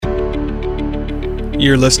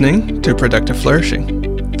You're listening to Productive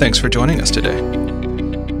Flourishing. Thanks for joining us today.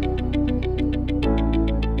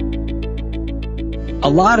 A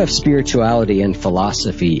lot of spirituality and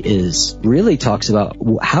philosophy really talks about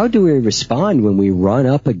how do we respond when we run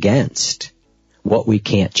up against what we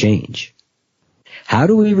can't change? How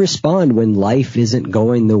do we respond when life isn't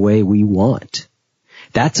going the way we want?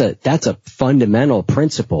 That's a fundamental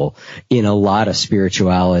principle in a lot of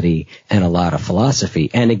spirituality and a lot of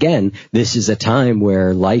philosophy. And again, this is a time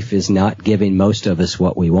where life is not giving most of us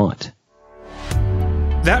what we want.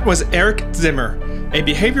 That was Eric Zimmer, a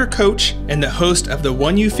behavior coach and the host of the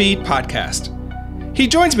One You Feed podcast. He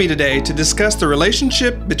joins me today to discuss the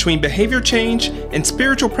relationship between behavior change and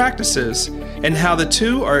spiritual practices and how the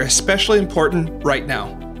two are especially important right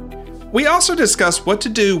now. We also discuss what to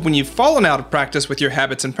do when you've fallen out of practice with your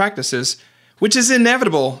habits and practices, which is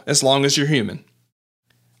inevitable as long as you're human.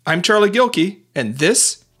 I'm Charlie Gilkey, and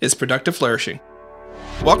this is Productive Flourishing.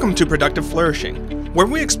 Welcome to Productive Flourishing, where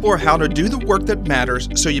we explore how to do the work that matters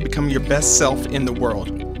so you become your best self in the world.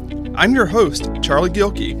 I'm your host, Charlie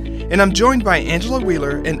Gilkey, and I'm joined by Angela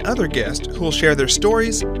Wheeler and other guests who will share their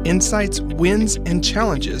stories, insights, wins, and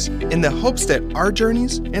challenges in the hopes that our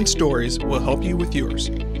journeys and stories will help you with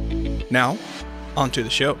yours. Now, on to the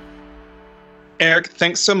show. Eric,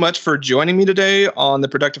 thanks so much for joining me today on the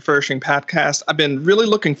Productive Flourishing podcast. I've been really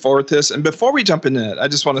looking forward to this. And before we jump into it, I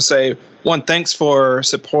just want to say, one, thanks for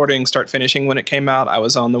supporting Start Finishing when it came out. I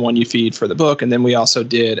was on the One You Feed for the book. And then we also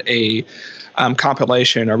did a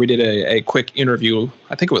compilation, or we did a quick interview,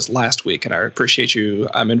 I think it was last week. And I appreciate you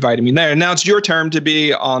inviting me there. And now it's your turn to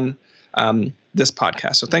be on this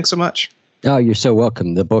podcast. So thanks so much. Oh, you're so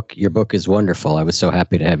welcome. Your book is wonderful. I was so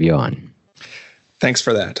happy to have you on. Thanks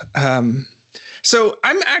for that. So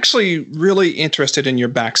I'm actually really interested in your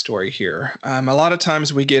backstory here. A lot of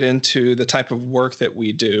times we get into the type of work that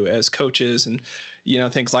we do as coaches and,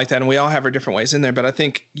 things like that. And we all have our different ways in there. But I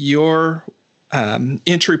think your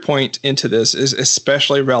entry point into this is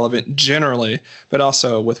especially relevant generally, but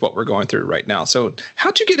also with what we're going through right now. So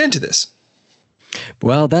how'd you get into this?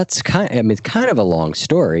 Well, it's kind of a long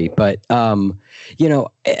story, but,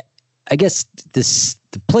 I guess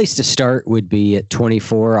the place to start would be at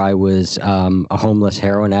 24. I was a homeless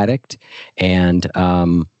heroin addict, and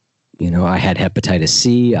I had hepatitis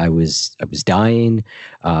C. I was dying.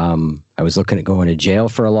 I was looking at going to jail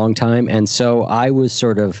for a long time, and so I was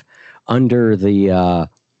sort of under the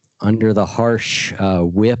harsh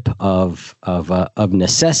whip of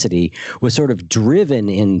necessity, was sort of driven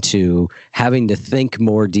into having to think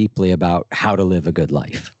more deeply about how to live a good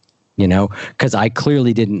life. Because I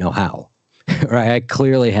clearly didn't know how. Right, I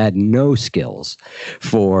clearly had no skills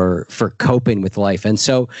for coping with life. And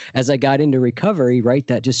so as I got into recovery, right,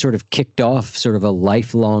 that just sort of kicked off sort of a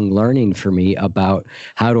lifelong learning for me about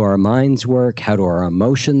how do our minds work, how do our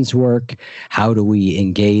emotions work, how do we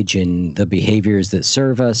engage in the behaviors that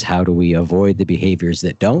serve us, how do we avoid the behaviors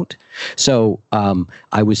that don't. So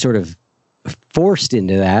I was sort of forced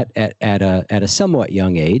into that at a somewhat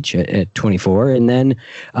young age at 24, and then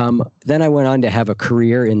I went on to have a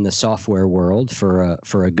career in the software world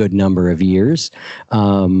for a good number of years.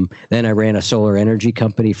 Then I ran a solar energy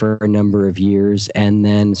company for a number of years, and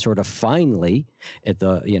then sort of finally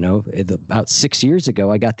about 6 years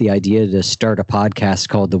ago, I got the idea to start a podcast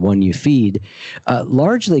called The One You Feed,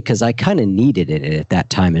 largely because I kind of needed it at that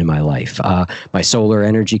time in my life. My solar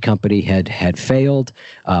energy company had failed.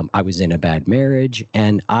 I was in a bad marriage,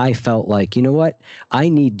 and I felt like, you know what? I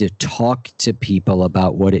need to talk to people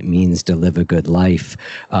about what it means to live a good life.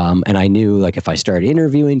 And I knew, like, if I started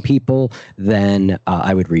interviewing people, then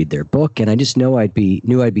I would read their book, and I just knew I'd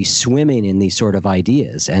be swimming in these sort of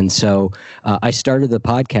ideas. And so I started the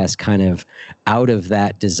podcast kind of out of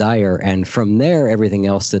that desire, and from there, everything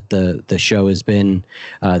else that the show has been,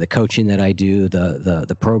 the coaching that I do,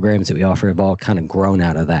 the programs that we offer have all kind of grown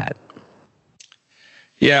out of that.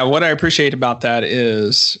 Yeah, what I appreciate about that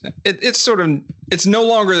is it's no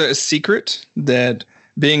longer a secret that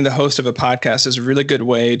being the host of a podcast is a really good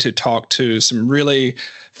way to talk to some really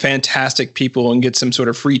fantastic people and get some sort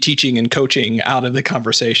of free teaching and coaching out of the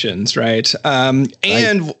conversations, right?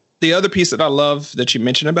 And the other piece that I love that you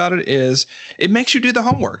mentioned about it is it makes you do the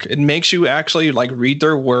homework. It makes you actually read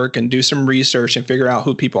their work and do some research and figure out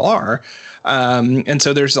who people are. And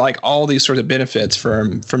so there's all these sorts of benefits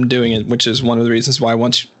from doing it, which is one of the reasons why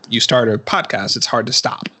once you start a podcast, it's hard to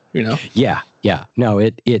stop, Yeah. No,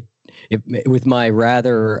 it with my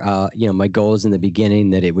rather, my goals in the beginning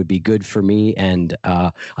that it would be good for me, and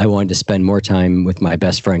I wanted to spend more time with my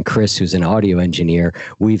best friend Chris, who's an audio engineer.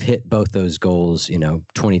 We've hit both those goals,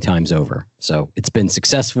 20 times over. So it's been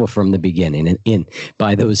successful from the beginning, and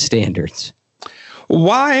by those standards.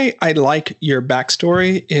 Why I like your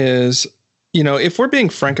backstory is, if we're being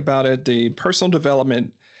frank about it, the personal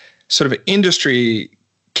development sort of industry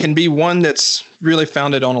can be one that's really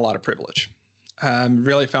founded on a lot of privilege.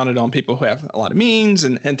 Really founded on people who have a lot of means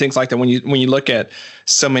and things like that. When you look at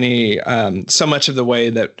so much of the way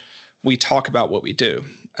that we talk about what we do.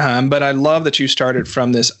 But I love that you started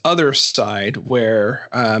from this other side where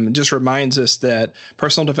it just reminds us that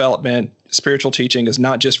personal development, spiritual teaching is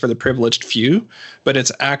not just for the privileged few, but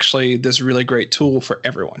it's actually this really great tool for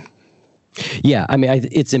everyone. Yeah, I mean,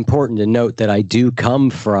 it's important to note that I do come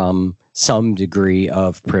from some degree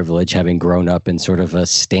of privilege, having grown up in sort of a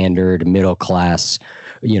standard middle class,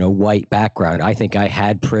 white background. I think I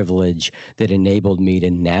had privilege that enabled me to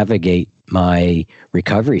navigate my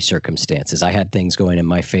recovery circumstances. I had things going in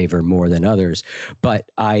my favor more than others, but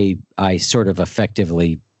I sort of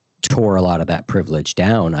effectively tore a lot of that privilege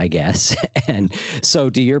down, I guess. And so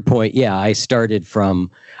to your point, yeah, I started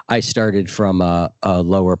from a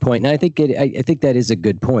lower point. And I think that is a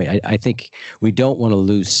good point. I think we don't want to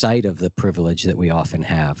lose sight of the privilege that we often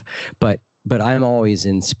have. But I'm always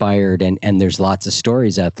inspired, and there's lots of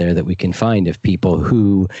stories out there that we can find of people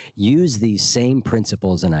who use these same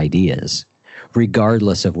principles and ideas,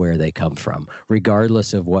 regardless of where they come from,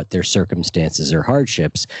 regardless of what their circumstances or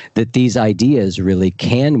hardships, that these ideas really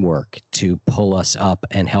can work to pull us up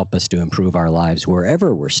and help us to improve our lives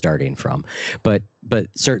wherever we're starting from. But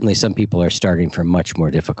certainly some people are starting from much more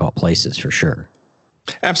difficult places, for sure.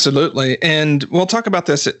 Absolutely. And we'll talk about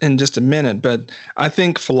this in just a minute, but I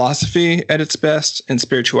think philosophy at its best and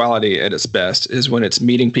spirituality at its best is when it's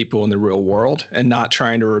meeting people in the real world and not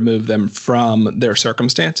trying to remove them from their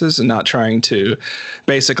circumstances and not trying to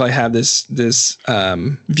basically have this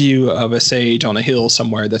view of a sage on a hill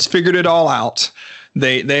somewhere that's figured it all out.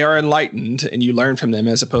 They are enlightened and you learn from them,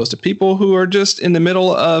 as opposed to people who are just in the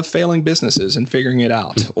middle of failing businesses and figuring it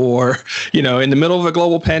out, or, in the middle of a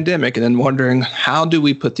global pandemic and then wondering, how do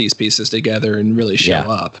we put these pieces together and really show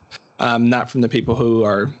up? Not from the people who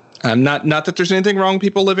are, not that there's anything wrong with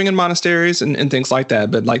people living in monasteries and things like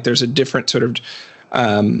that, but like there's a different sort of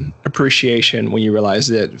appreciation when you realize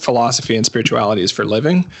that philosophy and spirituality is for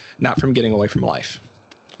living, not from getting away from life.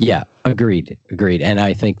 Yeah, agreed. And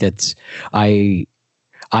I think that's,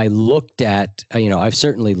 I looked at, I've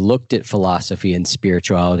certainly looked at philosophy and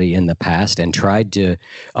spirituality in the past and tried to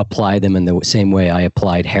apply them in the same way I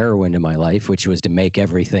applied heroin to my life, which was to make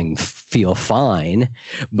everything feel fine.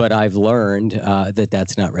 But I've learned that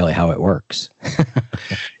that's not really how it works.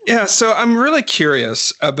 Yeah, so I'm really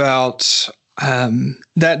curious about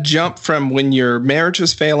that jump from when your marriage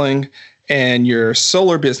was failing and your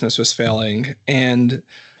solar business was failing and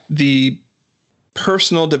the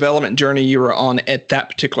personal development journey you were on at that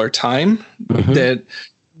particular time,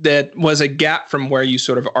 that was a gap from where you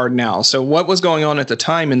sort of are now. So what was going on at the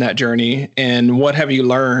time in that journey, and what have you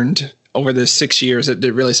learned over the 6 years that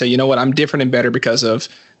really say, I'm different and better because of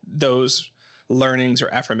those learnings or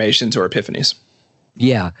affirmations or epiphanies?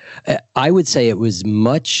 Yeah, I would say it was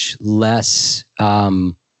much less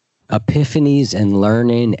epiphanies and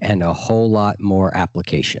learning and a whole lot more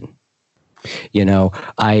application.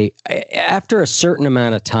 I after a certain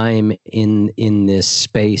amount of time in this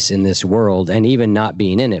space, in this world, and even not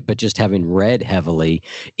being in it, but just having read heavily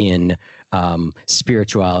in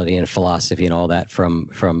spirituality and philosophy and all that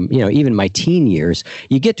from even my teen years,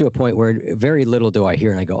 you get to a point where very little do I hear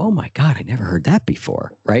and I go, oh my God, I never heard that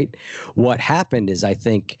before, right? What happened is, I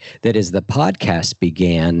think that as the podcast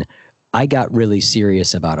began, I got really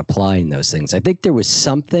serious about applying those things. I think there was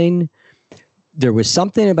something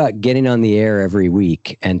about getting on the air every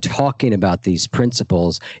week and talking about these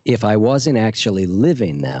principles, if I wasn't actually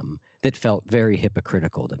living them, that felt very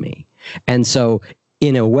hypocritical to me. And so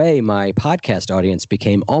in a way, my podcast audience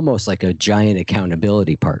became almost like a giant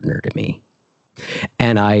accountability partner to me.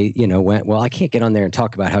 And I, went, well, I can't get on there and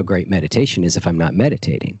talk about how great meditation is if I'm not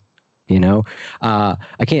meditating. I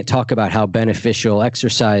can't talk about how beneficial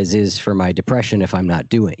exercise is for my depression if I'm not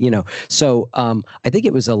doing, So I think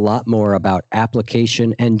it was a lot more about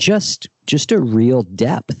application and just a real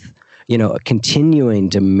depth, continuing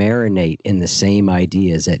to marinate in the same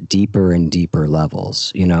ideas at deeper and deeper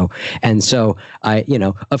levels, And so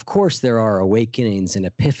of course there are awakenings and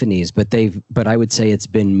epiphanies, but I would say it's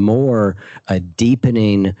been more a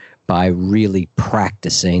deepening by really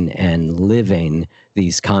practicing and living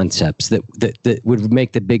these concepts that would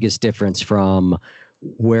make the biggest difference from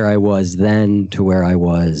where I was then to where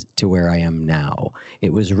I am now.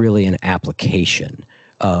 It was really an application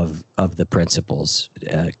of the principles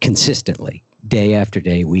consistently, day after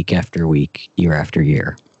day, week after week, year after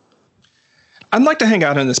year. I'd like to hang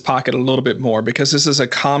out in this pocket a little bit more because this is a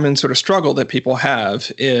common sort of struggle that people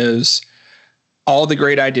have is all the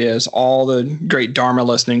great ideas, all the great Dharma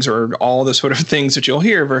listenings, or all the sort of things that you'll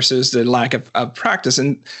hear versus the lack of practice.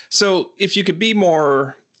 And so if you could be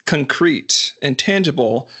more concrete and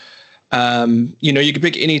tangible, you could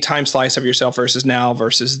pick any time slice of yourself versus now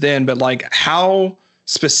versus then, but like how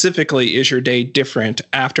specifically is your day different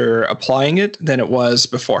after applying it than it was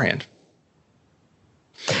beforehand?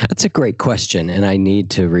 That's a great question, and I need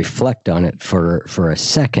to reflect on it for a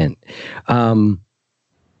second.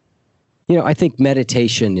 I think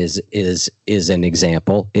meditation is an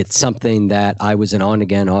example. It's something that I was an on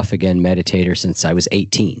again, off again meditator since I was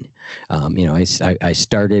 18. I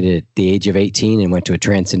started at the age of 18 and went to a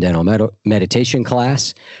transcendental meditation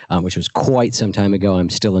class, which was quite some time ago. I'm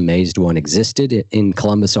still amazed one existed in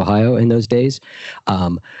Columbus, Ohio in those days.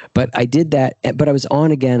 But I did that, but I was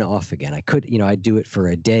on again, off again. I could, I'd do it for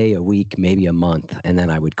a day, a week, maybe a month, and then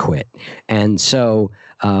I would quit. And so,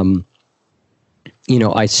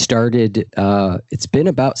 I started, it's been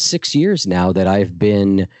about 6 years now that I've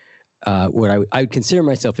been what I would consider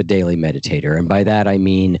myself a daily meditator. And by that, I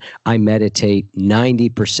mean, I meditate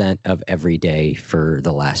 90% of every day for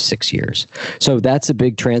the last 6 years. So that's a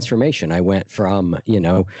big transformation. I went from,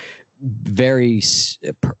 very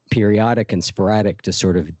periodic and sporadic to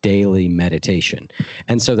sort of daily meditation.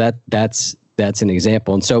 And so that's an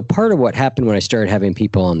example. And so part of what happened when I started having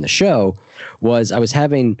people on the show was I was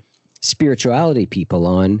having spirituality people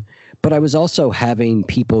on, but I was also having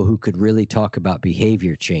people who could really talk about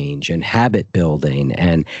behavior change and habit building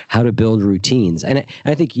and how to build routines. And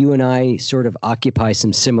I think you and I sort of occupy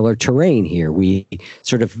some similar terrain here. We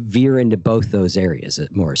sort of veer into both those areas,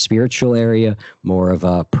 a more spiritual area, more of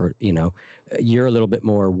you're a little bit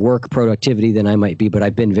more work productivity than I might be, but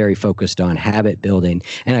I've been very focused on habit building.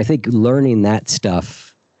 And I think learning that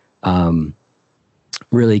stuff,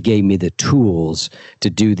 really gave me the tools to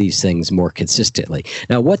do these things more consistently.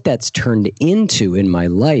 Now, what that's turned into in my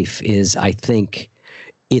life is, I think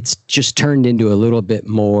it's just turned into a little bit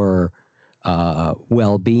more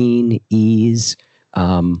well-being, ease,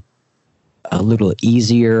 a little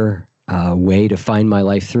easier way to find my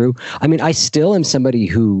life through. I mean, I still am somebody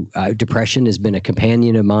who depression has been a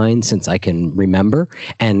companion of mine since I can remember,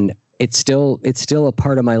 and it's still a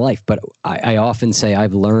part of my life, but I often say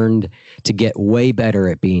I've learned to get way better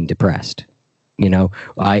at being depressed.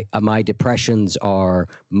 My depressions are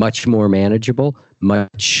much more manageable,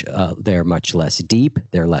 they're much less deep,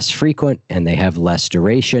 they're less frequent, and they have less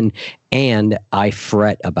duration, and I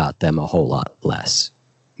fret about them a whole lot less.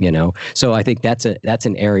 So I think that's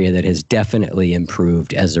an area that has definitely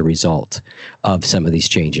improved as a result of some of these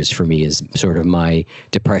changes for me, is sort of my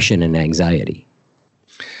depression and anxiety.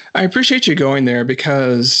 I appreciate you going there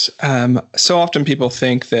because so often people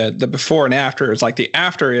think that the before and after is like the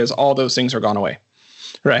after is all those things are gone away,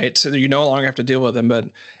 right? So you no longer have to deal with them.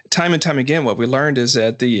 But time and time again, what we learned is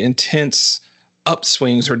that the intense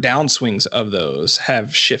upswings or downswings of those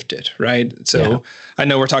have shifted, right? So I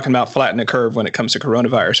know we're talking about flattening the curve when it comes to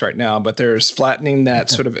coronavirus right now, but there's flattening that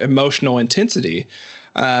sort of emotional intensity.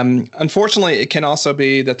 Unfortunately, it can also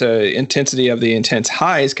be that the intensity of the intense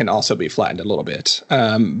highs can also be flattened a little bit.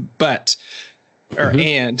 And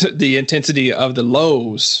the intensity of the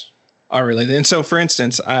lows are really. And so, for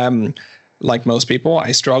instance, like most people,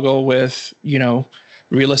 I struggle with,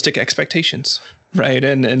 realistic expectations, right?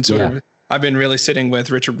 And sort of, I've been really sitting with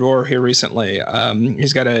Richard Rohr here recently.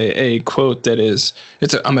 He's got a quote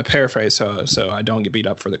that I'm a paraphrase, so I don't get beat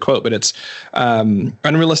up for the quote, but it's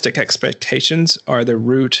unrealistic expectations are the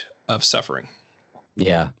root of suffering.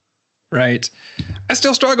 Yeah. Right. I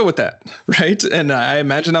still struggle with that. Right. And I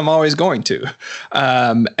imagine I'm always going to.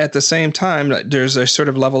 At the same time, there's a sort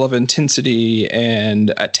of level of intensity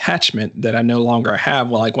and attachment that I no longer have.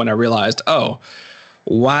 Like when I realized,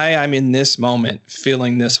 why I'm in this moment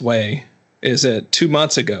feeling this way is that 2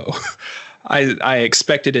 months ago, I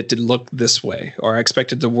expected it to look this way, or I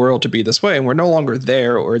expected the world to be this way, and we're no longer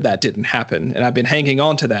there, or that didn't happen. And I've been hanging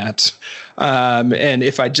on to that. And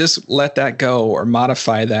if I just let that go or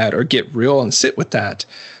modify that or get real and sit with that,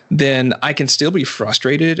 then I can still be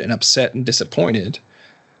frustrated and upset and disappointed.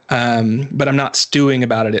 But I'm not stewing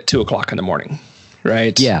about it at 2:00 in the morning.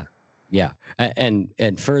 Right. Yeah. Yeah.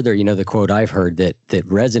 And further, the quote I've heard that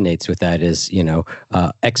resonates with that is,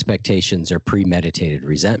 expectations are premeditated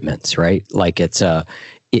resentments, right? Like it's our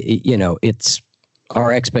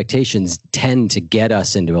expectations tend to get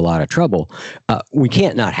us into a lot of trouble. We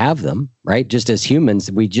can't not have them, right? Just as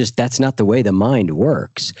humans, that's not the way the mind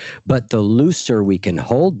works. But the looser we can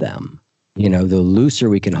hold them, the looser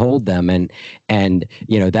we can hold them. And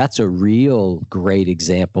that's a real great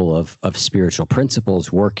example of spiritual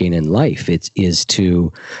principles working in life. Is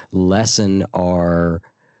to lessen our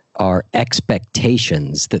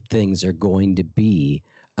expectations that things are going to be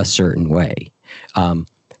a certain way.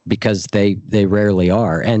 Because they rarely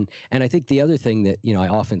are. And I think the other thing that, I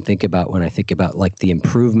often think about when I think about like the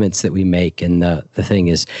improvements that we make, and the thing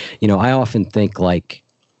is, I often think like,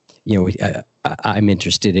 I'm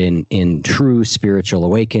interested in true spiritual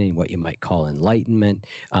awakening, what you might call enlightenment.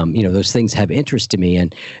 Those things have interest to me.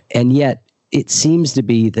 And yet it seems to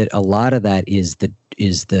be that a lot of that is the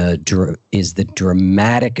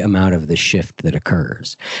dramatic amount of the shift that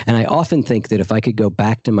occurs. And I often think that if I could go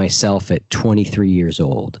back to myself at 23 years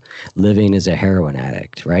old, living as a heroin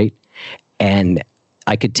addict, right? And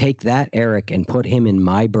I could take that Eric and put him in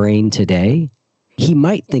my brain today, he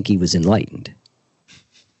might think he was enlightened.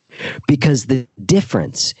 Because the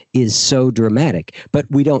difference is so dramatic, but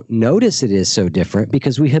we don't notice it is so different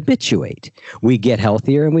because we habituate. We get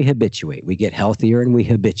healthier and we habituate. We get healthier and we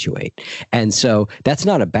habituate. And so that's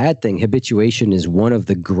not a bad thing. Habituation is one of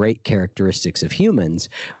the great characteristics of humans,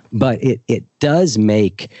 but it does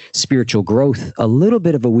make spiritual growth a little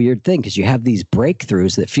bit of a weird thing because you have these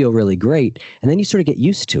breakthroughs that feel really great, and then you sort of get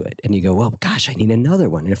used to it and you go, well, gosh, I need another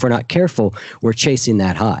one. And if we're not careful, we're chasing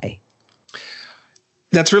that high.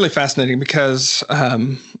 That's really fascinating because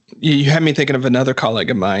you had me thinking of another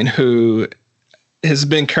colleague of mine who has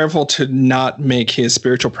been careful to not make his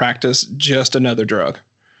spiritual practice just another drug.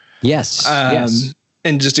 Yes. Yes.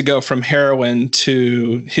 And just to go from heroin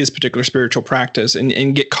to his particular spiritual practice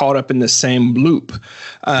and get caught up in the same loop,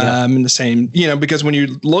 in the same, because when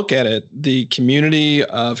you look at it, the community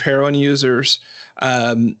of heroin users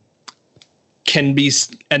can be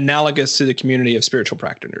analogous to the community of spiritual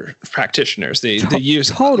practitioners. They use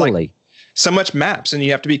totally so much maps, and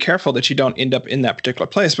you have to be careful that you don't end up in that particular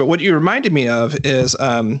place. But what you reminded me of is,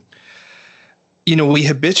 we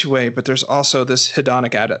habituate, but there's also this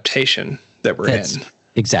hedonic adaptation that we're in.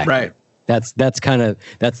 Exactly. Right. That's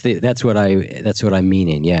what I'm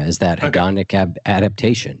meaning. Yeah. Is that hedonic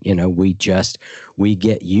adaptation? We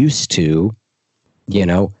get used to,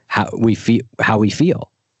 how we feel.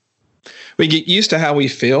 We get used to how we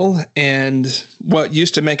feel, and what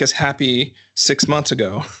used to make us happy 6 months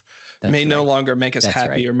ago may no longer make us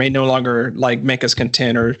happy, or may no longer make us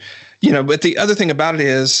content, or, but the other thing about it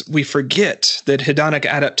is we forget that hedonic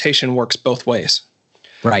adaptation works both ways.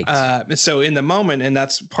 Right. So in the moment, and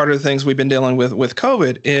that's part of the things we've been dealing with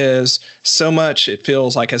COVID, is so much it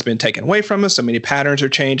feels like has been taken away from us. So many patterns are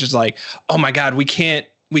changed. It's like, oh my God, we can't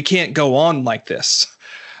go on like this.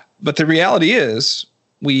 But the reality is,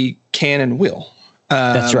 we can and will.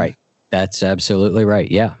 That's right. That's absolutely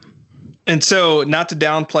right. Yeah. And so, not to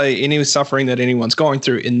downplay any suffering that anyone's going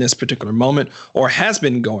through in this particular moment or has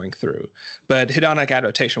been going through, but hedonic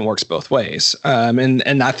adaptation works both ways.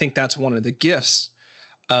 And I think that's one of the gifts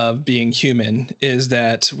of being human, is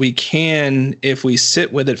that we can, if we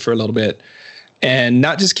sit with it for a little bit, and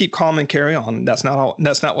not just keep calm and carry on. That's not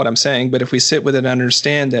what I'm saying. But if we sit with it and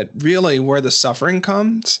understand that really where the suffering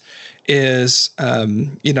comes is,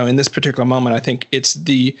 in this particular moment, I think it's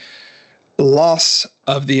the loss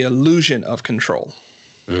of the illusion of control.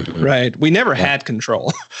 Mm-hmm. Right? We never had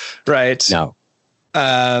control, right? No.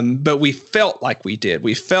 But we felt like we did.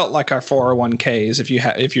 We felt like our 401ks,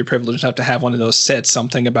 if you're privileged enough to have one of those, said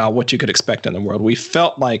something about what you could expect in the world. We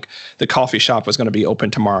felt like the coffee shop was going to be open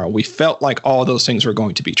tomorrow. We felt like all those things were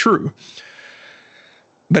going to be true.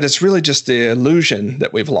 But it's really just the illusion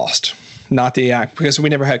that we've lost, not the act, because we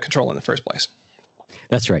never had control in the first place.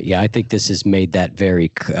 That's right. Yeah, I think this has made that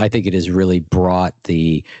I think it has really brought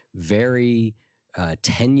the very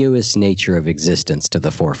tenuous nature of existence to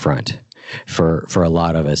the forefront. For a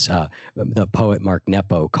lot of us. The poet Mark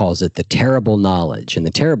Nepo calls it the terrible knowledge. And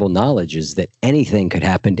the terrible knowledge is that anything could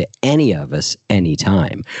happen to any of us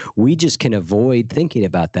anytime. We just can avoid thinking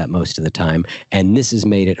about that most of the time. And this has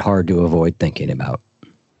made it hard to avoid thinking about.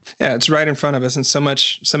 Yeah, it's right in front of us. And so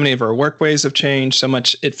many of our work ways have changed. So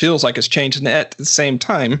much it feels like it's changed. And at the same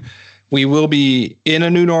time, we will be in a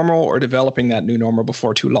new normal or developing that new normal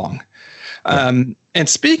before too long. Right. And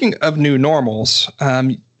speaking of new normals,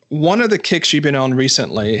 one of the kicks you've been on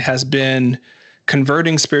recently has been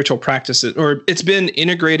converting spiritual practices, or it's been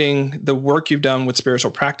integrating the work you've done with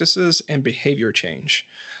spiritual practices and behavior change.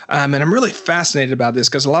 And I'm really fascinated about this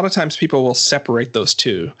because a lot of times people will separate those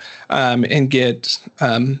two and get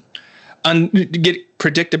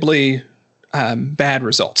predictably bad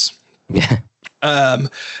results. Yeah.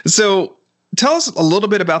 So tell us a little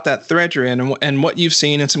bit about that thread you're in and what you've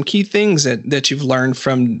seen and some key things that you've learned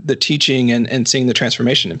from the teaching and seeing the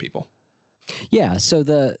transformation in people. Yeah. So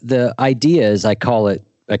the idea is, I call it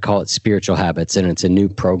Spiritual Habits, and it's a new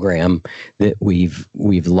program that we've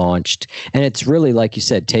launched. And it's really, like you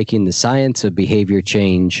said, taking the science of behavior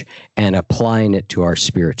change and applying it to our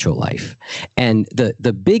spiritual life. And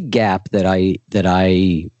the big gap that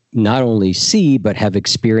I not only see but have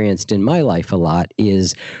experienced in my life a lot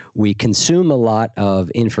is we consume a lot of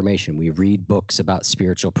information. We read books about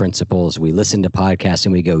spiritual principles, we listen to podcasts,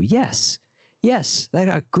 and we go, yes, I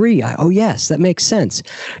agree. Yes, that makes sense.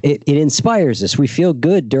 It inspires us. We feel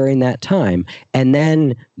good during that time, and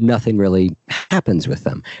then nothing really happens with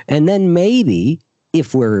them. And then maybe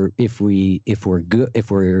if we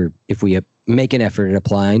make an effort at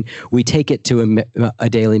applying, we take it to a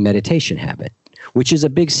daily meditation habit, which is a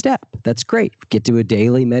big step. That's great. Get to a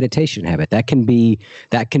daily meditation habit. That can be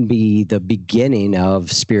the beginning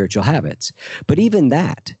of spiritual habits. But even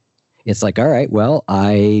that, it's like, all right, well,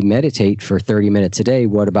 I meditate for 30 minutes a day.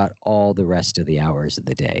 What about all the rest of the hours of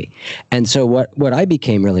the day? And so what I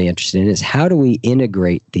became really interested in is, how do we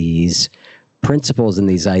integrate these principles and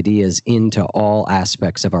these ideas into all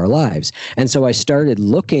aspects of our lives? And so I started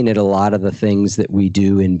looking at a lot of the things that we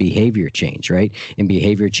do in behavior change, right? In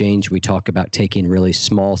behavior change, we talk about taking really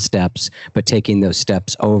small steps, but taking those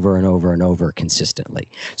steps over and over and over consistently.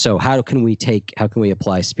 So how can we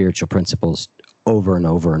apply spiritual principles over and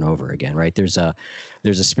over and over again, right? There's a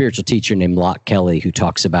spiritual teacher named Locke Kelly who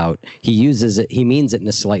talks about, he means it in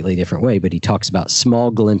a slightly different way, but he talks about small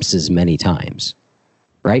glimpses many times,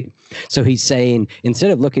 right? So he's saying, instead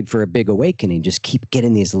of looking for a big awakening, just keep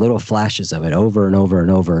getting these little flashes of it over and over and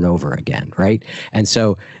over and over again, right? And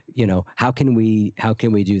so, how can we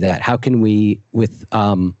do that? How can we,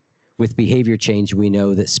 with behavior change, we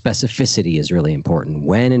know that specificity is really important.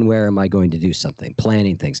 When and where am I going to do something?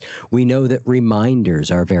 Planning things. We know that reminders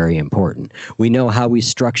are very important. We know how we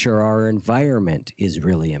structure our environment is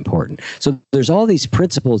really important. So there's all these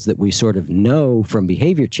principles that we sort of know from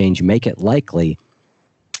behavior change make it likely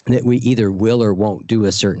that we either will or won't do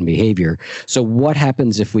a certain behavior. So what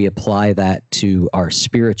happens if we apply that to our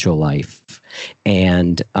spiritual life?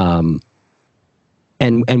 And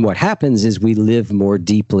what happens is we live more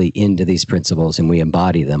deeply into these principles and we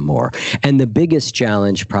embody them more. And the biggest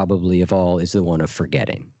challenge probably of all is the one of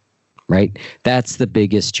forgetting, right? That's the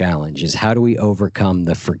biggest challenge, is how do we overcome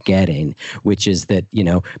the forgetting, which is that,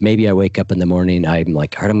 maybe I wake up in the morning, I'm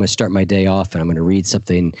like, all right, I'm going to start my day off and I'm going to read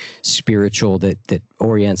something spiritual that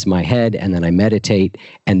orients my head, and then I meditate,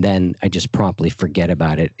 and then I just promptly forget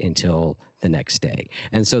about it until the next day.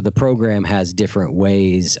 And so the program has different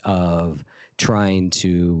ways of trying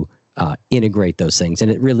to integrate those things.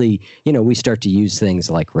 And it really, we start to use things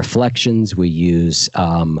like reflections, we use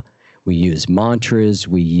mantras,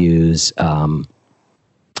 we use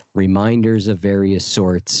reminders of various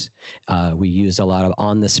sorts. We use a lot of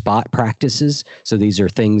on-the-spot practices. So these are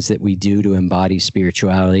things that we do to embody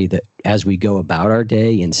spirituality, that as we go about our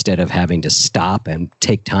day, instead of having to stop and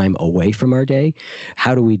take time away from our day,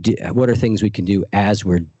 what are things we can do as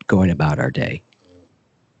we're going about our day?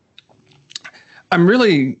 I'm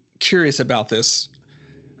really curious about this.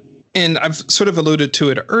 And I've sort of alluded to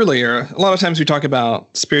it earlier. A lot of times we talk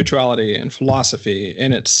about spirituality and philosophy,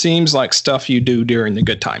 and it seems like stuff you do during the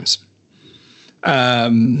good times.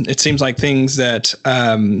 It seems like things that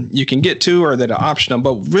you can get to or that are optional.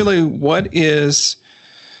 But really, why is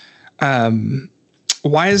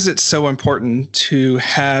it so important to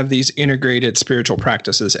have these integrated spiritual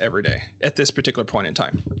practices every day at this particular point in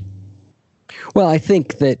time? Well, I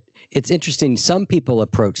think that it's interesting. Some people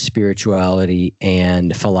approach spirituality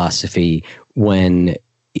and philosophy when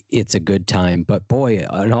it's a good time, but boy,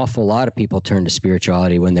 an awful lot of people turn to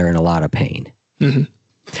spirituality when they're in a lot of pain. Mm-hmm.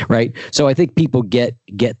 Right? So I think people get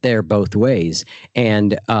there both ways.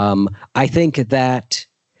 And I think that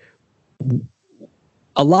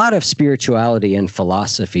a lot of spirituality and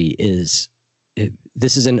philosophy is,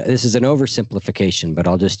 this is an oversimplification, but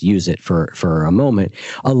I'll just use it for a moment.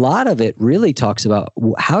 A lot of it really talks about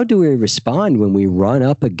how do we respond when we run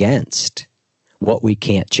up against what we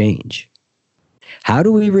can't change? How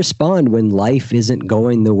do we respond when life isn't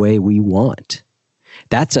going the way we want?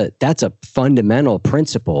 That's a fundamental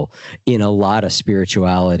principle in a lot of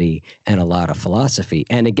spirituality and a lot of philosophy.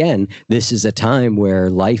 And again, this is a time where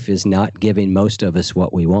life is not giving most of us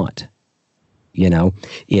what we want.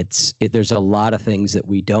 There's a lot of things that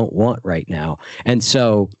we don't want right now. And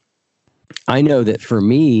so I know that for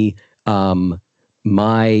me, both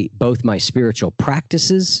my spiritual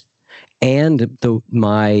practices and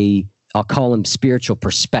I'll call them spiritual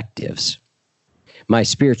perspectives, my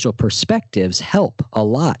spiritual perspectives help a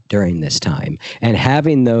lot during this time. And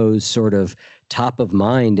having those sort of top of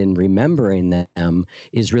mind and remembering them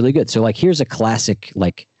is really good. So like, here's a classic,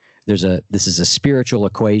 like this is a spiritual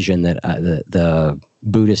equation that the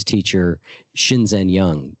Buddhist teacher Shinzen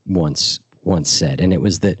Young once said, and it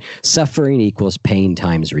was that suffering equals pain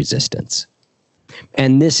times resistance.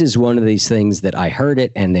 And this is one of these things that I heard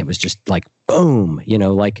it and it was just like, boom,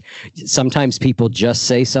 like sometimes people just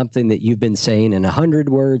say something that you've been saying in 100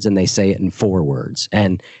 words and they say it in 4 words.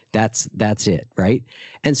 And that's it, right?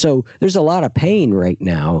 And so there's a lot of pain right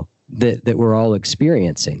now that we're all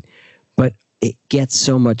experiencing, but it gets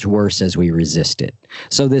so much worse as we resist it.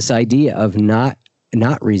 So this idea of not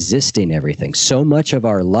resisting everything. So much of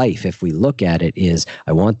our life, if we look at it, is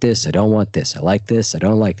I want this, I don't want this, I like this, I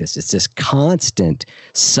don't like this. It's this constant,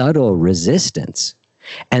 subtle resistance.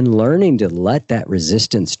 And learning to let that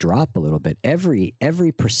resistance drop a little bit. Every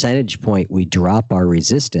percentage point we drop our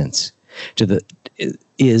resistance to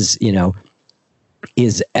is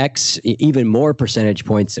X, even more percentage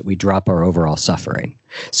points that we drop our overall suffering.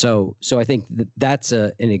 So I think that's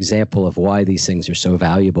an example of why these things are so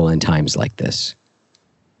valuable in times like this.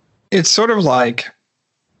 It's sort of like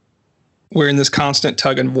we're in this constant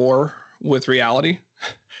tug and war with reality.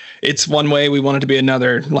 It's one way, we want it to be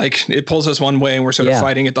another. Like it pulls us one way and we're sort of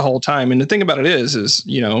fighting it the whole time. And the thing about it is, as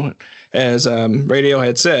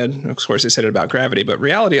Radiohead said, of course they said it about gravity, but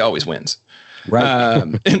reality always wins. Right.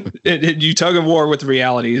 You tug of war with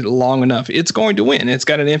reality long enough, it's going to win. It's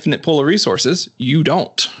got an infinite pool of resources. You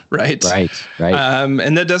don't, right? Right.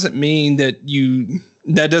 And that doesn't mean that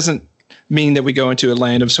we go into a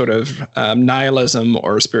land of sort of nihilism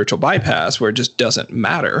or spiritual bypass where it just doesn't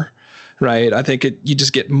matter, right? I think you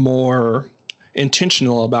just get more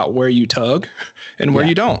intentional about where you tug and where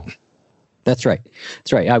you don't. That's right.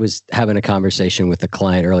 I was having a conversation with a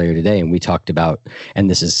client earlier today, and we talked about, and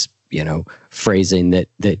this is, phrasing that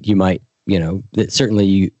you might, that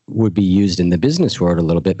certainly would be used in the business world a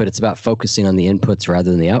little bit, but it's about focusing on the inputs rather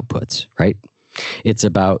than the outputs, right? It's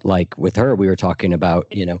about, like with her, we were talking about,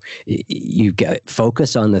 you get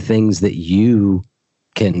focus on the things that you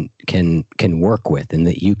can work with and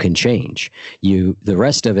that you can change. The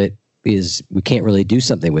rest of it is we can't really do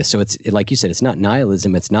something with. So it's like you said, it's not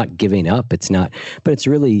nihilism, it's not giving up, but it's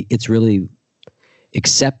really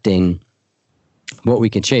accepting what we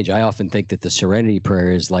can change. I often think that the Serenity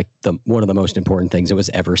Prayer is like one of the most important things that was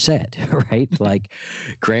ever said, right? Like,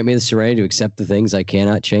 grant me the serenity to accept the things I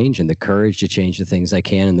cannot change and the courage to change the things I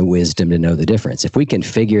can and the wisdom to know the difference. If we can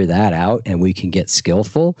figure that out and we can get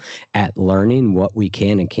skillful at learning what we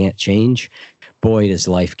can and can't change, boy, does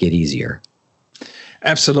life get easier.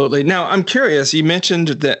 Absolutely. Now, I'm curious, you mentioned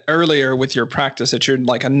that earlier with your practice that you're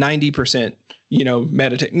like a 90%,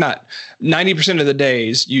 meditate, not 90% of the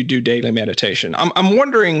days you do daily meditation. I'm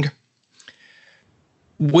wondering,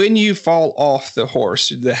 when you fall off the horse,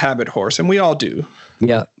 the habit horse, and we all do.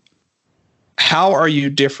 Yeah. How are you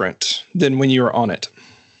different than when you were on it?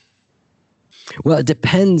 Well, it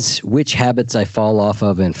depends which habits I fall off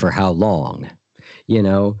of and for how long.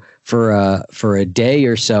 For a day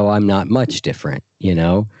or so, I'm not much different.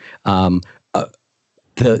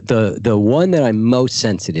 The one that I'm most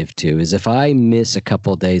sensitive to is if I miss a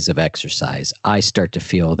couple of days of exercise, I start to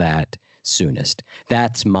feel that soonest.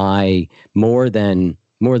 That's my more than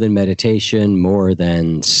meditation, more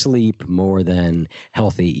than sleep, more than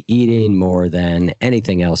healthy eating, more than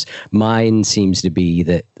anything else. Mine seems to be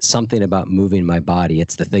that something about moving my body.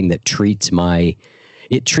 It's the thing that treats my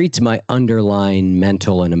underlying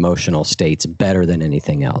mental and emotional states better than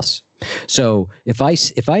anything else. So if I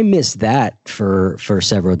miss that for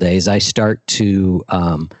several days, I start to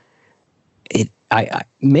I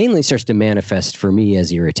mainly starts to manifest for me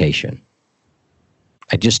as irritation.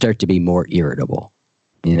 I just start to be more irritable,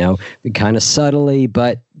 kind of subtly,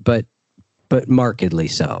 but markedly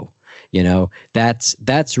so.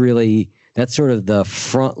 That's sort of the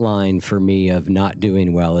front line for me of not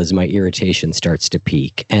doing well as my irritation starts to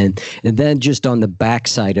peak. And then just on the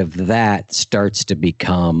backside of that starts to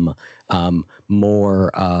become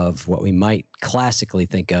more of what we might classically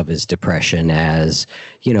think of as depression, as,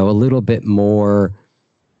 a little bit more,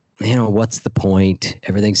 what's the point?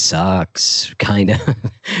 Everything sucks kind of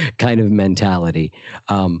mentality.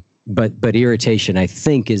 But irritation, I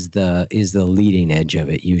think, is the leading edge of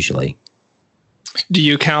it usually. Do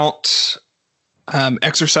you count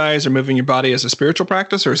exercise or moving your body as a spiritual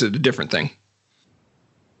practice, or is it a different thing?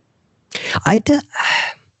 I don't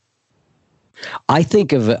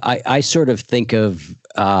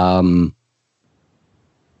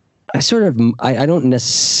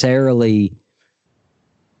necessarily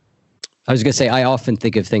I was going to say, I often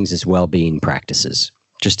think of things as well-being practices,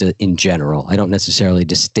 just in general. I don't necessarily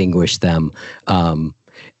distinguish them.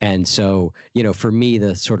 And so, for me,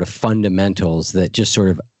 the sort of fundamentals that just sort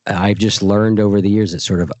of I've just learned over the years that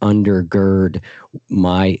sort of undergird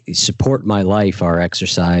support my life are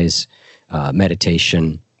exercise,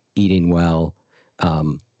 meditation, eating well,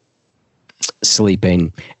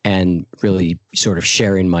 sleeping, and really sort of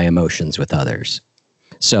sharing my emotions with others.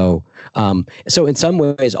 So in some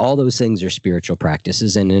ways, all those things are spiritual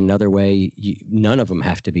practices, and in another way, none of them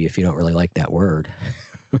have to be if you don't really like that word.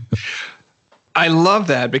 I love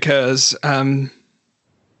that because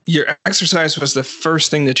your exercise was the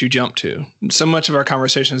first thing that you jumped to. So much of our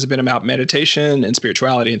conversation has been about meditation and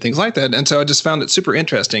spirituality and things like that. And so I just found it super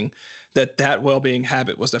interesting that well-being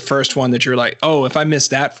habit was the first one that you're like, oh, if I miss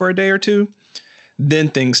that for a day or two, then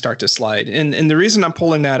things start to slide. And the reason I'm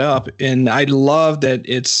pulling that up, and I love that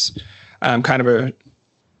it's kind of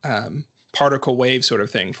a particle wave sort of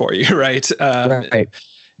thing for you, right? Right.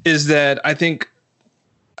 Is that I think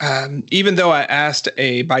even though I asked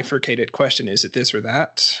a bifurcated question, is it this or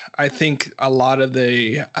that? I think a lot of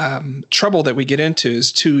the trouble that we get into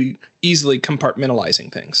is too easily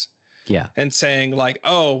compartmentalizing things. Yeah. And saying like,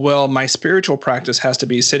 oh, well, my spiritual practice has to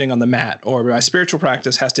be sitting on the mat, or my spiritual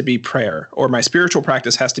practice has to be prayer, or my spiritual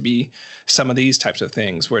practice has to be some of these types of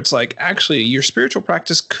things, where it's like, actually, your spiritual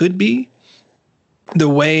practice could be the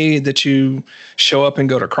way that you show up and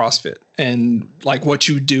go to CrossFit, and like what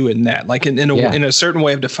you do in that, like in a certain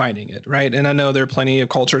way of defining it, right? And I know there are plenty of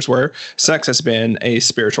cultures where sex has been a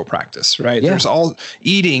spiritual practice, right? Yeah.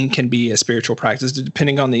 Eating can be a spiritual practice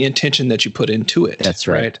depending on the intention that you put into it. That's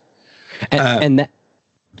right. And that,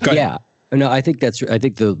 yeah. No, I think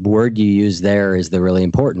the word you use there is the really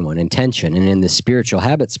important one, intention. And in the Spiritual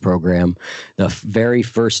Habits program, the very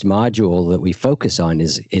first module that we focus on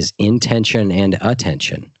is intention and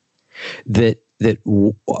attention. The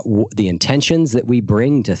intentions that we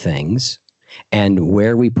bring to things and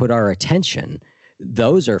where we put our attention,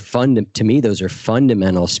 those are to me, those are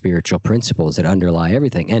fundamental spiritual principles that underlie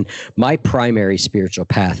everything. And my primary spiritual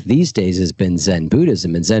path these days has been Zen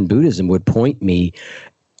Buddhism, and Zen Buddhism would point me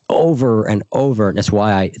over and over, and that's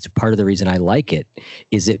why it's part of the reason I like it,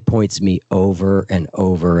 is it points me over and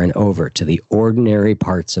over and over to the ordinary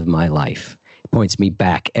parts of my life. It points me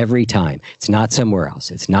back every time. It's not somewhere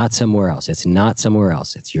else. It's not somewhere else. It's not somewhere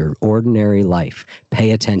else. It's your ordinary life.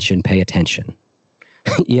 Pay attention, pay attention.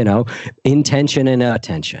 Intention and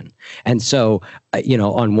attention. And so,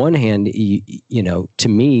 on one hand, to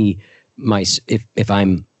me,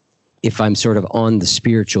 if I'm sort of on the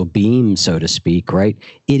spiritual beam, so to speak, right,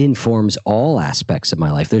 it informs all aspects of my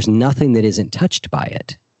life. There's nothing that isn't touched by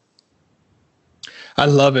it. I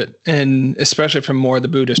love it. And especially from more of the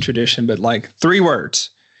Buddhist tradition, but like 3 words: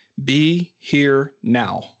 be here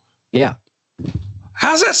now. Yeah.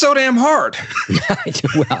 How's that so damn hard?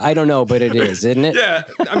 Well, I don't know, but it is, isn't it? Yeah.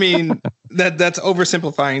 I mean, that's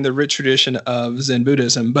oversimplifying the rich tradition of Zen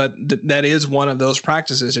Buddhism, but that is one of those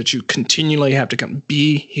practices that you continually have to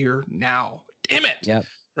be here now. Damn it. Yep.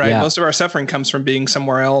 Right. Yeah. Most of our suffering comes from being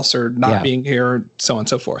somewhere else or not being here, so on and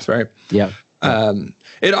so forth. Right. Yeah.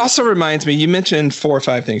 It also reminds me, you mentioned 4 or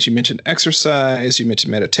 5 things. You mentioned exercise, you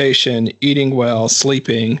mentioned meditation, eating well,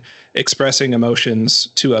 sleeping, expressing emotions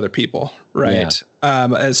to other people, right?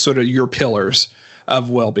 Yeah. As sort of your pillars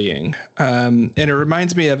of well-being. And it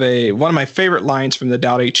reminds me of one of my favorite lines from the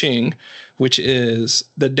Tao Te Ching, which is,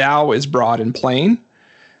 the Tao is broad and plain,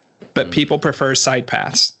 but people prefer side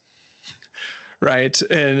paths. Right.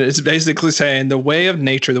 And it's basically saying the way of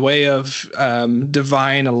nature, the way of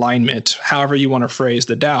divine alignment, however you want to phrase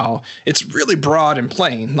the Tao, it's really broad and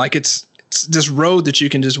plain. Like it's this road that you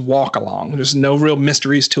can just walk along. There's no real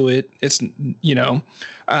mysteries to it. It's,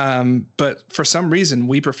 but for some reason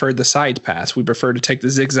we prefer the side paths. We prefer to take the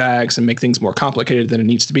zigzags and make things more complicated than it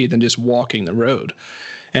needs to be than just walking the road.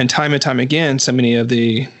 And time again, so many of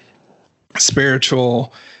the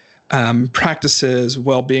spiritual practices,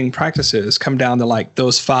 well-being practices come down to like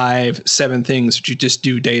those 5-7 things that you just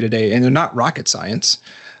do day to day. And they're not rocket science,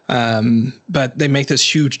 but they make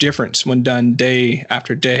this huge difference when done day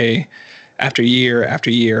after day, after year, after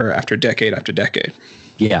year, after decade, after decade.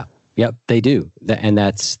 Yeah. Yep. They do. And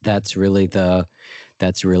that's really the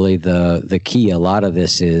key. A lot of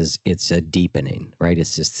this it's a deepening, right?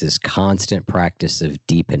 It's just this constant practice of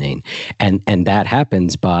deepening. And that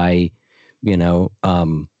happens by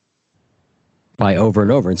over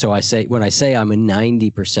and over. And so when I say I'm a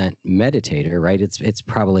 90% meditator, right, it's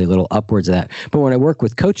probably a little upwards of that. But when I work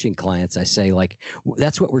with coaching clients, I say, like,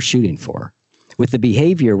 that's what we're shooting for. With the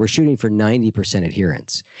behavior, we're shooting for 90%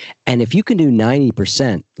 adherence. And if you can do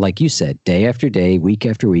 90%, like you said, day after day, week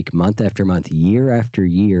after week, month after month, year after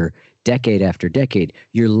year, decade after decade,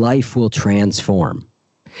 your life will transform.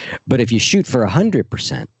 But if you shoot for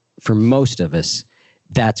 100%, for most of us,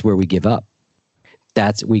 that's where we give up.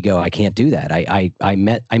 We go, I can't do that.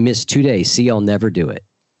 I missed 2 days. See, I'll never do it.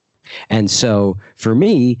 And so for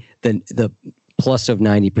me, the plus of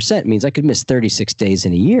 90% means I could miss 36 days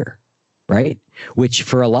in a year, right? Which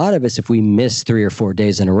for a lot of us, if we miss 3 or 4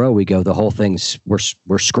 days in a row, we go, the whole thing's,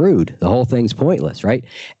 we're screwed. The whole thing's pointless, right?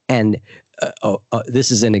 And this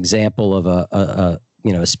is an example of a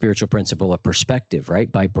spiritual principle of perspective, right?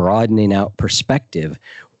 By broadening out perspective,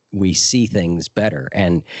 we see things better.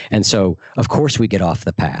 And so, of course, we get off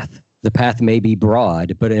the path. The path may be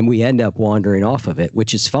broad, and we end up wandering off of it,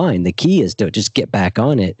 which is fine. The key is to just get back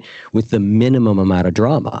on it with the minimum amount of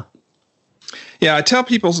drama. Yeah, I tell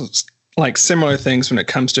people like similar things when it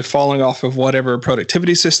comes to falling off of whatever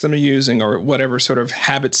productivity system they're using or whatever sort of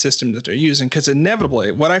habit system that they're using, because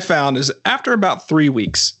inevitably what I found is after about 3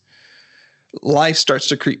 weeks, life starts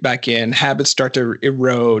to creep back in, habits start to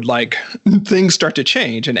erode, like things start to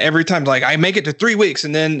change. And every time, like I make it to 3 weeks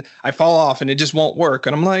and then I fall off and it just won't work.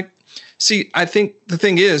 And I'm like, see, I think the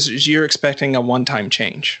thing is you're expecting a one-time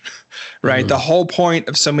change, right? Mm-hmm. The whole point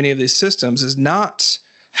of so many of these systems is not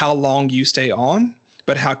how long you stay on,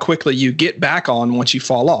 but how quickly you get back on once you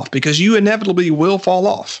fall off, because you inevitably will fall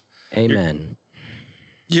off. Amen.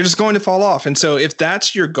 You're just going to fall off. And so if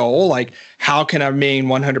that's your goal, like how can I remain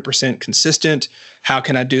 100% consistent? How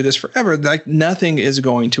can I do this forever? Like nothing is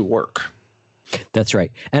going to work. That's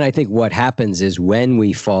right. And I think what happens is when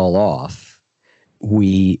we fall off,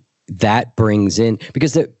 that brings in,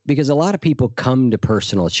 because a lot of people come to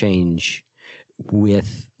personal change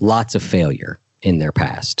with lots of failure in their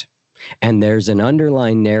past. And there's an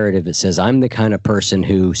underlying narrative that says, I'm the kind of person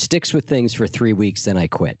who sticks with things for 3 weeks, then I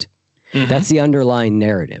quit. Mm-hmm. That's the underlying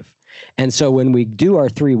narrative. And so when we do our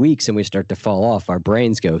 3 weeks and we start to fall off, our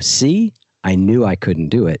brains go, see, I knew I couldn't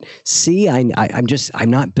do it. See, I'm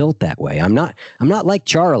not built that way. I'm not like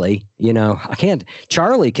Charlie, I can't,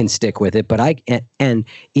 Charlie can stick with it, but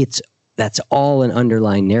that's all an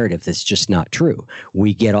underlying narrative that's just not true.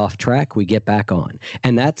 We get off track, we get back on.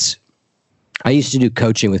 And I used to do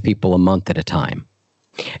coaching with people a month at a time.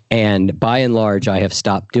 And by and large, I have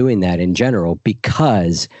stopped doing that in general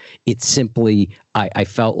because it's simply, I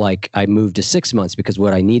felt like I moved to 6 months because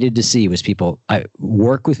what I needed to see was I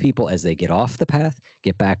work with people as they get off the path,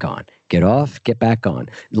 get back on, get off, get back on,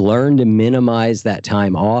 learn to minimize that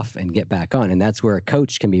time off and get back on. And that's where a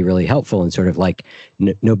coach can be really helpful and sort of like,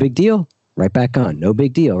 no big deal, right back on, no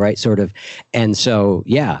big deal, right? Sort of. And so,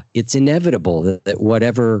 yeah, it's inevitable that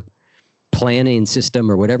whatever planning system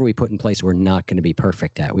or whatever we put in place, we're not going to be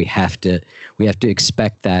perfect at. We have to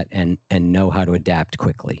expect that and know how to adapt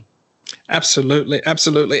quickly. Absolutely.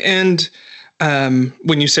 And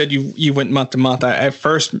when you said you went month to month, I at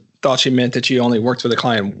first thought you meant that you only worked with a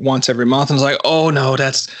client once every month. And I was like, oh no,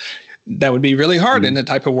 that would be really hard in the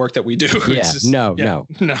type of work that we do. Yeah, no.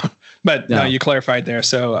 But no, you clarified there.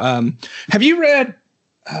 So have you read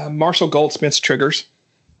Marshall Goldsmith's Triggers?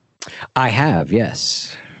 I have,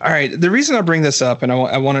 yes. All right. The reason I bring this up, and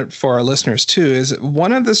I want it for our listeners too, is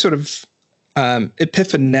one of the sort of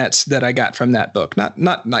epiphanettes that I got from that book,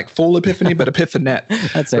 not like full epiphany, but epiphanet.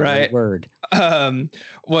 That's a right? Good word.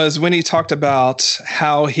 Was when he talked about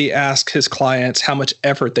how he asked his clients how much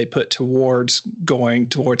effort they put towards going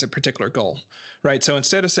towards a particular goal, right? So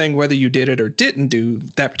instead of saying whether you did it or didn't do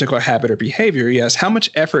that particular habit or behavior, he asked how much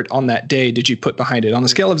effort on that day did you put behind it on a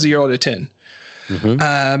scale of 0 to 10?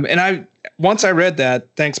 Mm-hmm. Once I read that,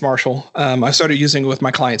 thanks, Marshall, I started using it with my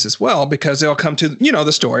clients as well, because they'll come to,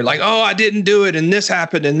 the story like, oh, I didn't do it and this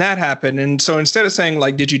happened and that happened. And so instead of saying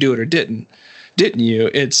like, did you do it or didn't you?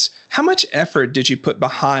 It's how much effort did you put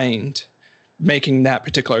behind making that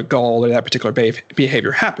particular goal or that particular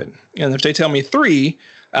behavior happen? And if they tell me 3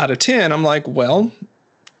 out of 10, I'm like, well,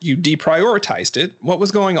 you deprioritized it. What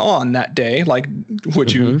was going on that day? Like,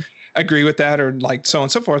 would you agree with that, or like so on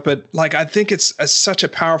and so forth? But like, I think it's such a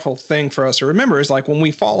powerful thing for us to remember is like when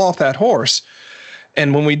we fall off that horse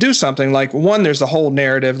and when we do something like one, there's the whole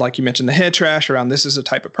narrative, like you mentioned, the head trash around this is the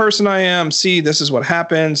type of person I am. See, this is what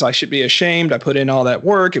happens. I should be ashamed. I put in all that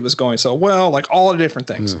work. It was going so well, like all the different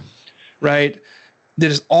things, right? That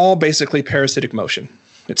is all basically parasitic motion.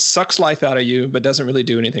 It sucks life out of you, but doesn't really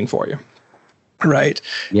do anything for you. Right.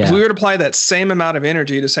 Yeah. If we were to apply that same amount of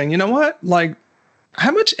energy to saying, you know what, like, how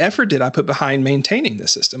much effort did I put behind maintaining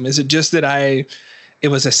this system? Is it just that it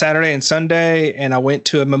was a Saturday and Sunday and I went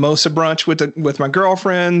to a mimosa brunch with my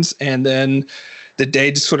girlfriends and then, the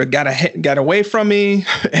day just sort of got away from me,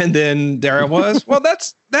 and then there I was. Well,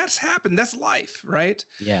 that's happened. That's life, right?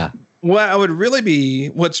 Yeah.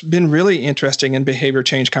 What's been really interesting in behavior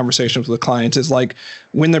change conversations with clients is like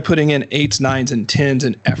when they're putting in 8s, 9s, and 10s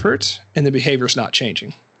in effort and the behavior's not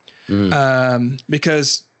changing.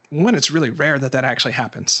 Because one, it's really rare that actually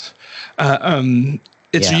happens.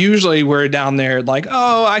 It's usually we're down there like,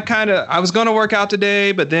 oh, I was going to work out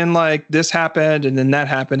today, but then like this happened and then that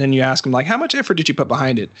happened. And you ask them like, how much effort did you put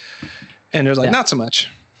behind it? And there's like, not so much.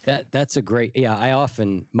 That's a great, I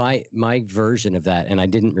often, my version of that, and I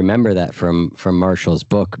didn't remember that from Marshall's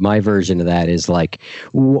book. My version of that is like,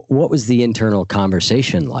 what was the internal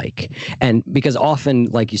conversation like? And because often,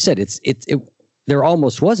 like you said, there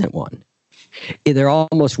almost wasn't one. There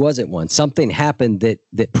almost wasn't one. Something happened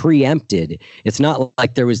that preempted. It's not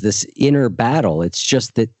like there was this inner battle. It's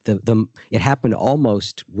just that it happened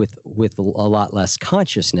almost with a lot less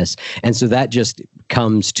consciousness. And so that just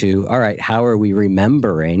comes to, all right, how are we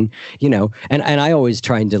remembering? And I always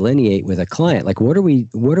try and delineate with a client, like what are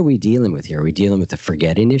we dealing with here? Are we dealing with a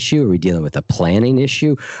forgetting issue? Are we dealing with a planning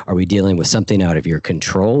issue? Are we dealing with something out of your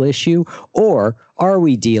control issue? Or are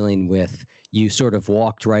we dealing with you sort of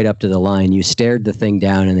walked right up to the line, you stared the thing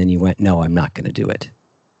down, and then you went, no, I'm not going to do it.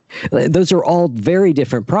 Those are all very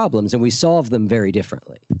different problems, and we solve them very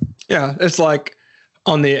differently. Yeah, it's like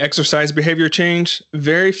on the exercise behavior change,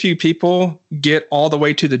 very few people get all the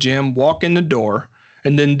way to the gym, walk in the door,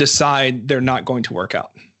 and then decide they're not going to work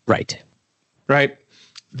out. Right.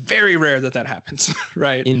 Very rare that happens,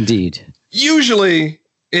 right? Indeed. Usually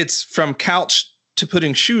it's from couch to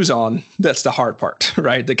putting shoes on. That's the hard part,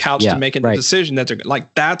 right? The couch to making the decision that they're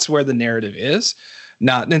like, that's where the narrative is.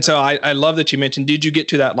 And so I love that you mentioned, did you get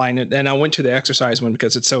to that line? And I went to the exercise one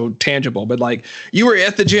because it's so tangible, but like you were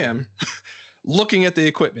at the gym looking at the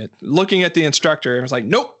equipment, looking at the instructor. And was like,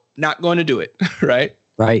 nope, not going to do it. Right.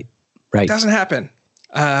 It doesn't happen.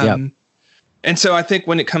 And so I think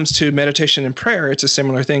when it comes to meditation and prayer, it's a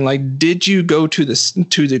similar thing. Like, did you go to the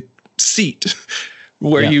seat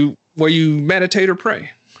where you meditate or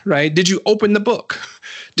pray, right? Did you open the book?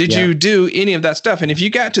 Did you do any of that stuff? And if you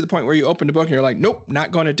got to the point where you opened the book and you're like, nope,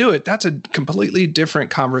 not going to do it, that's a completely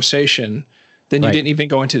different conversation than you didn't even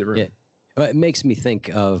go into the room. Yeah. Well, it makes me think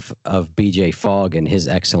of BJ Fogg and his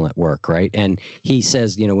excellent work, right? And he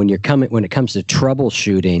says, when it comes to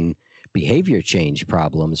troubleshooting behavior change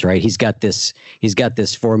problems, right? He's got this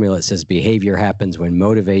formula that says behavior happens when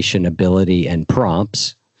motivation, ability, and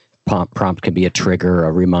prompts. Prompt could be a trigger,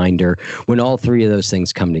 a reminder, when all three of those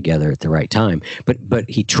things come together at the right time. But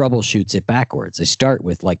he troubleshoots it backwards. I start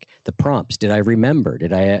with like the prompts. Did I remember?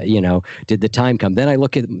 Did I, did the time come? Then I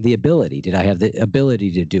look at the ability. Did I have the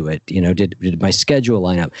ability to do it? Did my schedule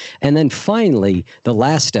line up? And then finally, the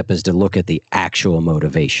last step is to look at the actual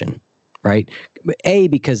motivation, right? A,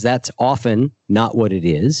 because that's often not what it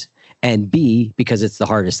is. And B, because it's the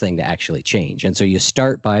hardest thing to actually change. And so you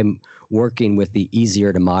start by working with the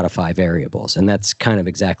easier to modify variables. And that's kind of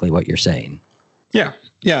exactly what you're saying. Yeah,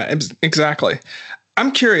 exactly.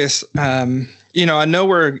 I'm curious, I know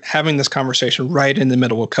we're having this conversation right in the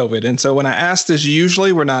middle of COVID. And so when I ask this,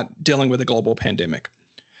 usually we're not dealing with a global pandemic.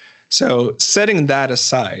 So setting that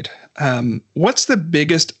aside, what's the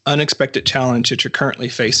biggest unexpected challenge that you're currently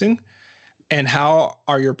facing? And how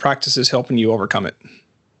are your practices helping you overcome it?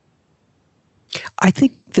 I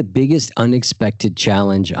think the biggest unexpected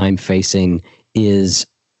challenge I'm facing is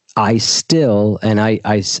I stopped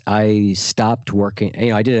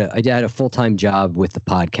working. I had a full-time job with the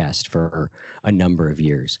podcast for a number of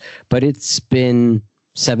years, but it's been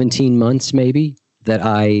 17 months maybe that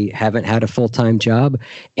I haven't had a full-time job,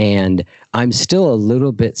 and I'm still a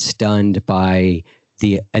little bit stunned by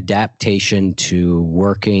the adaptation to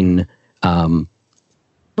working by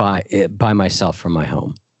myself from my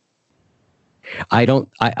home. I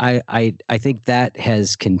think that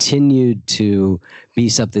has continued to be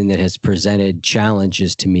something that has presented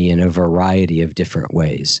challenges to me in a variety of different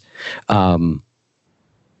ways. I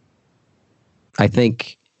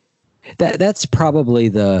think that's probably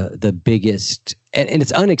the biggest, and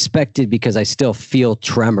it's unexpected because I still feel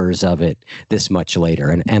tremors of it this much later.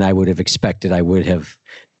 And I would have expected I would have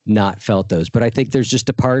not felt those. But I think there's just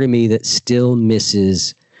a part of me that still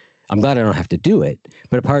misses. I'm glad I don't have to do it,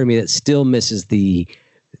 but a part of me that still misses the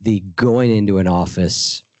going into an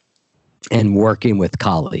office and working with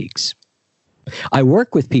colleagues. I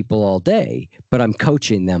work with people all day, but I'm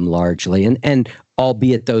coaching them largely. And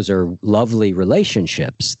albeit those are lovely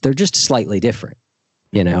relationships, they're just slightly different,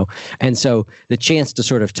 And so the chance to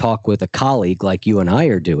sort of talk with a colleague like you and I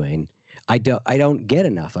are doing I don't get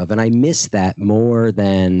enough of, and I miss that more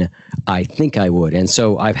than I think I would. And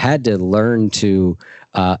so I've had to learn to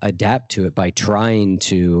adapt to it by trying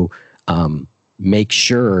to make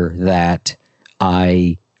sure that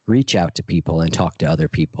I reach out to people and talk to other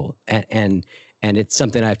people, and it's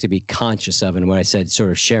something I have to be conscious of. And when I said sort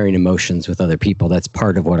of sharing emotions with other people, that's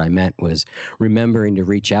part of what I meant, was remembering to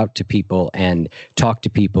reach out to people and talk to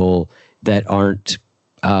people that aren't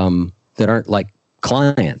like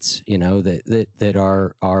clients, that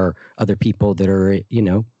are other people that are,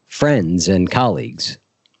 friends and colleagues.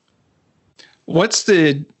 What's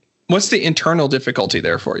the internal difficulty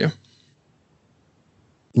there for you?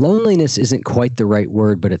 Loneliness isn't quite the right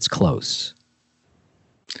word, but it's close.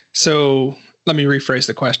 So let me rephrase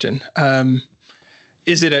the question.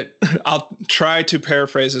 I'll try to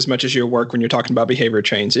paraphrase as much as your work when you're talking about behavior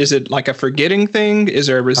change. Is it like a forgetting thing? Is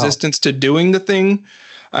there a resistance to doing the thing?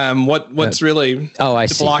 What's really the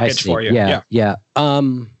blockage for you? Yeah.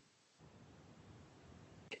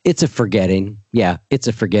 It's a forgetting. Yeah, it's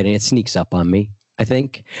a forgetting. It sneaks up on me. I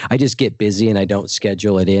think I just get busy and I don't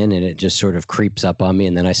schedule it in, and it just sort of creeps up on me.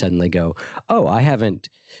 And then I suddenly go, oh, I haven't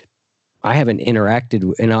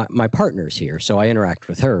interacted, and my partner's here, so I interact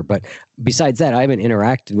with her. But besides that, I haven't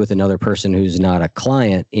interacted with another person who's not a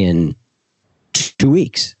client in 2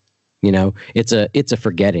 weeks. It's a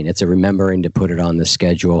forgetting. It's a remembering to put it on the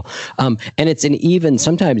schedule. And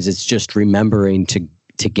sometimes it's just remembering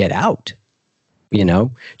to get out,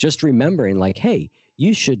 just remembering like, hey,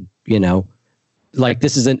 you should, like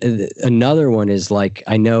this is another one is like,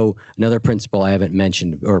 I know another principle I haven't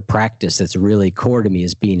mentioned or practice that's really core to me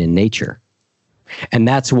is being in nature. And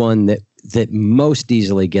that's one that most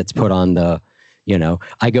easily gets put on the,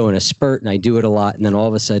 I go in a spurt and I do it a lot. And then all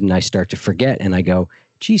of a sudden I start to forget and I go,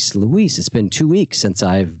 geez, Luis, it's been 2 weeks since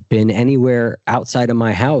I've been anywhere outside of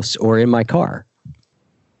my house or in my car.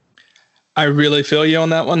 I really feel you on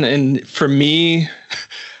that one. And for me,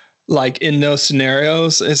 like in those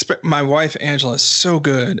scenarios, my wife, Angela, is so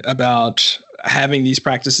good about having these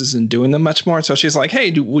practices and doing them much more. So she's like, hey,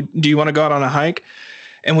 do you want to go out on a hike?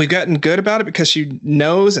 And we've gotten good about it because she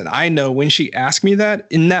knows, and I know when she asks me that,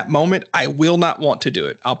 in that moment, I will not want to do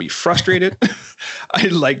it. I'll be frustrated.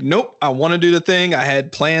 Nope, I want to do the thing. I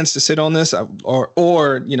had plans to sit on this, or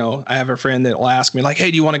I have a friend that will ask me like,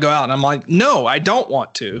 hey, do you want to go out? And I'm like, no, I don't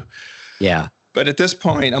want to. Yeah. But at this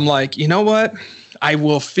point, I'm like, you know what? I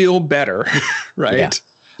will feel better, right?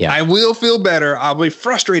 Yeah. I will feel better. I'll be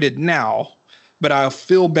frustrated now, but I'll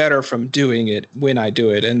feel better from doing it when I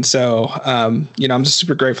do it. And so, I'm just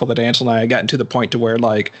super grateful that Angela and I had gotten to the point to where,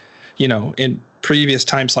 like, in previous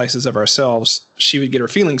time slices of ourselves, she would get her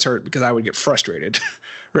feelings hurt because I would get frustrated,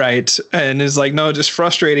 right? And it's like, no, just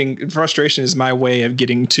frustration is my way of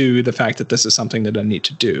getting to the fact that this is something that I need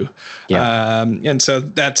to do. Yeah. And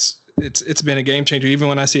so it's been a game changer. Even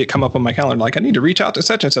when I see it come up on my calendar, like I need to reach out to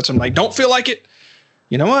such and such. I'm like, don't feel like it.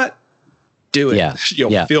 You know what? Do it. Yeah.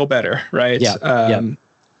 You'll feel better. Right. Yeah.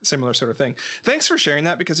 Similar sort of thing. Thanks for sharing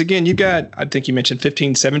that, because again, you got, I think you mentioned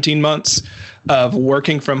 15, 17 months of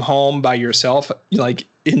working from home by yourself, like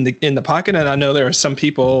in the pocket. And I know there are some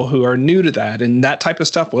people who are new to that, and that type of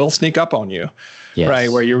stuff will sneak up on you. Yes.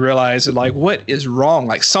 Right. Where you realize like, what is wrong?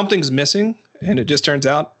 Like something's missing. And it just turns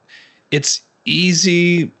out it's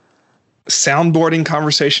easy soundboarding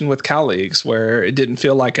conversation with colleagues where it didn't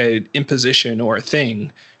feel like an imposition or a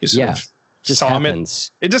thing. You sort of just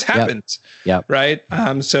happens. It just happens. Yep. Right.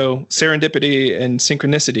 So serendipity and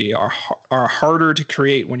synchronicity are harder to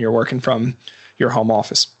create when you're working from your home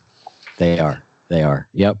office. They are.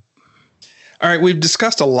 Yep. All right. We've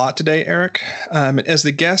discussed a lot today, Eric. As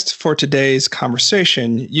the guest for today's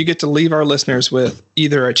conversation, you get to leave our listeners with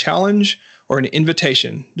either a challenge or an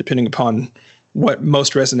invitation, depending upon what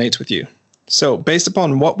most resonates with you. So based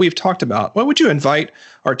upon what we've talked about, what would you invite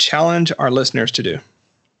or challenge our listeners to do?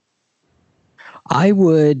 I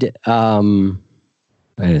would, that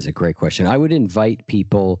is a great question. I would invite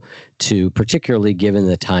people to, particularly given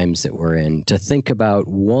the times that we're in, to think about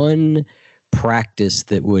one practice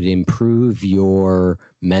that would improve your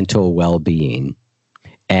mental well-being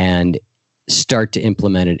and start to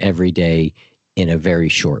implement it every day in a very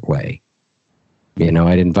short way.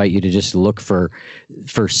 I'd invite you to just look for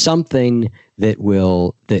something that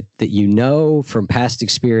from past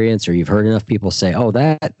experience, or you've heard enough people say, oh,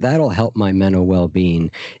 that'll help my mental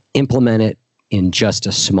well-being. Implement it in just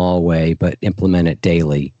a small way, but implement it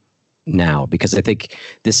daily now, because I think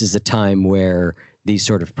this is a time where these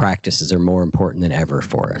sort of practices are more important than ever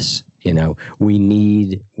for us. You know,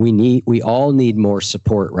 we all need more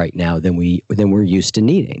support right now than we're used to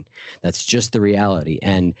needing. That's just the reality.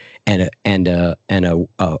 And a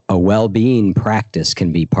well-being practice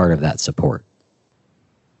can be part of that support.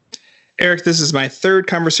 Eric, this is my third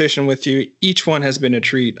conversation with you. Each one has been a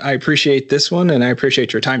treat. I appreciate this one, and I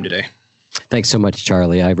appreciate your time today. Thanks so much,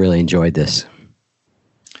 Charlie. I really enjoyed this.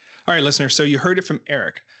 All right, listeners, so you heard it from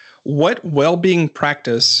Eric. What well-being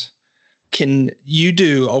practice can you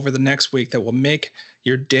do over the next week that will make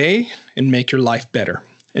your day and make your life better?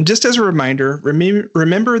 And just as a reminder, remember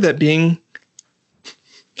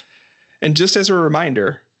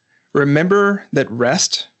that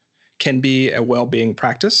rest can be a well-being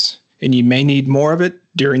practice, and you may need more of it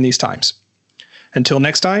during these times. Until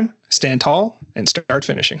next time, stand tall and start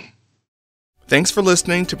finishing. Thanks for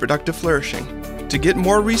listening to Productive Flourishing. To get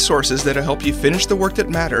more resources that'll help you finish the work that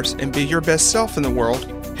matters and be your best self in the world,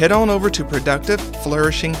 head on over to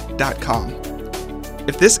productiveflourishing.com.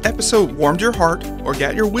 If this episode warmed your heart or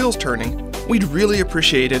got your wheels turning, we'd really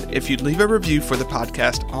appreciate it if you'd leave a review for the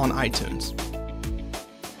podcast on iTunes.